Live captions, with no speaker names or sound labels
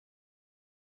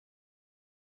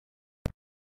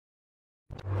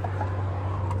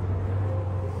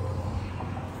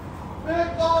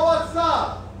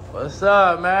What's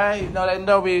up, man? You know they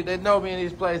know me in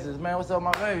these places, man. What's up,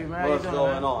 my baby, man? What's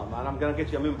going on, man? I'm gonna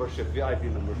get you a membership, VIP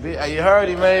membership. You heard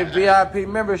him, man. VIP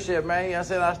membership, man. You know what I'm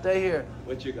saying? I stay here.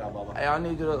 What you got, Baba? Hey, I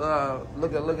need you to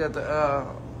look at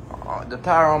the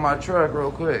tire on my truck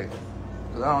real quick.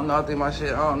 Cause I don't know. I think my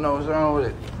shit. I don't know what's wrong with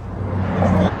it. This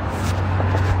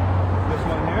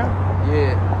one here?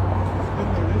 Yeah.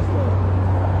 This one.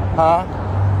 Huh?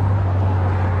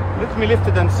 Let me lift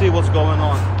it and see what's going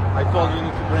on. I told you you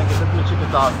need to bring it. Let me check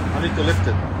it out. I need to lift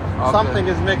it. Okay. Something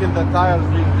is making the tires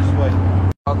leak this way.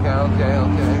 Okay.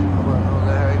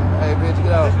 Hey, bitch,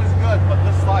 get out. This is good, but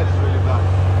this side is really bad.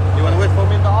 You want to wait for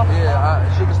me in the office? Yeah,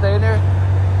 she can stay in there?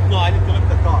 No, I need to lift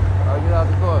the car. Oh, get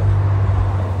out the car.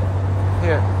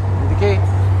 Here, need the key?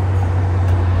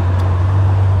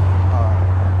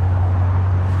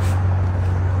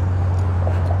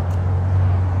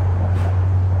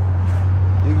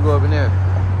 You can go up in there.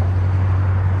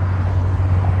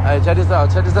 Hey, check this out.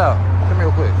 Come here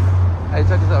real quick. Hey,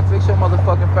 check this out. Fix your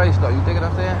motherfucking face, though. You dig what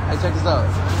I'm saying? Hey, check this out.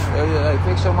 Hey,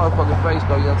 fix your motherfucking face,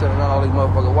 though. You know what I'm saying? All these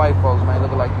motherfucking white folks, man,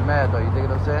 looking like you mad, though. You dig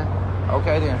what I'm saying?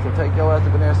 Okay, then. So take your ass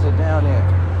up in there and sit down there.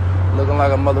 Looking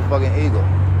like a motherfucking eagle,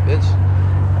 bitch.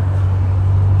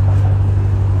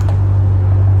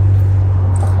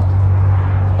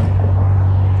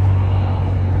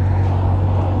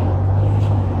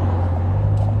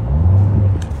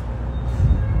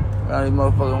 All these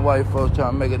motherfucking white folks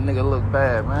trying to make a nigga look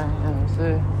bad, man. You know what I'm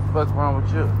saying? What's wrong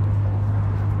with you?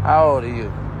 How old are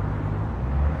you?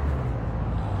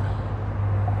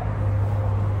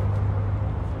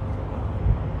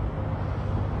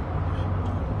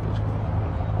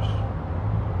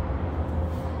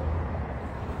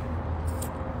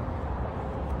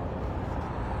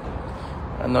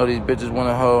 I know these bitches want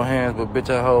to hold hands, but bitch,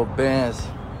 I hold bands.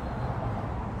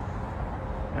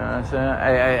 You know what I'm saying?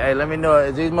 Hey, let me know.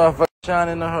 Is these motherfuckers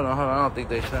shining? No, hold on. I don't think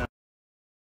they shine.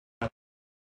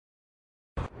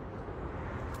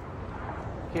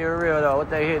 Keep it real, though. What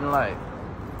they hitting like?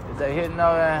 Is they hitting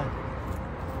though, man?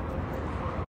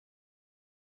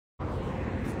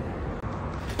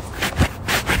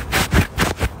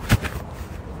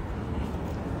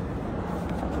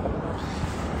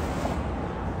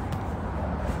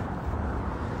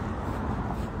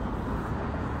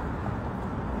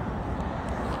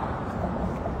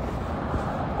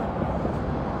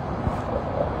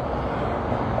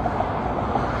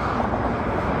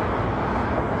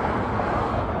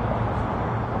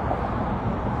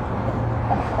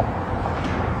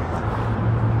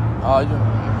 You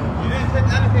didn't hit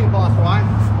anything, boss, right?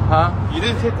 Huh? You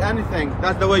didn't hit anything.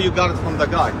 That's the way you got it from the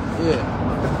guy.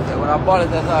 Yeah. When I bought it,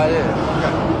 that's how it is.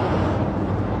 Okay.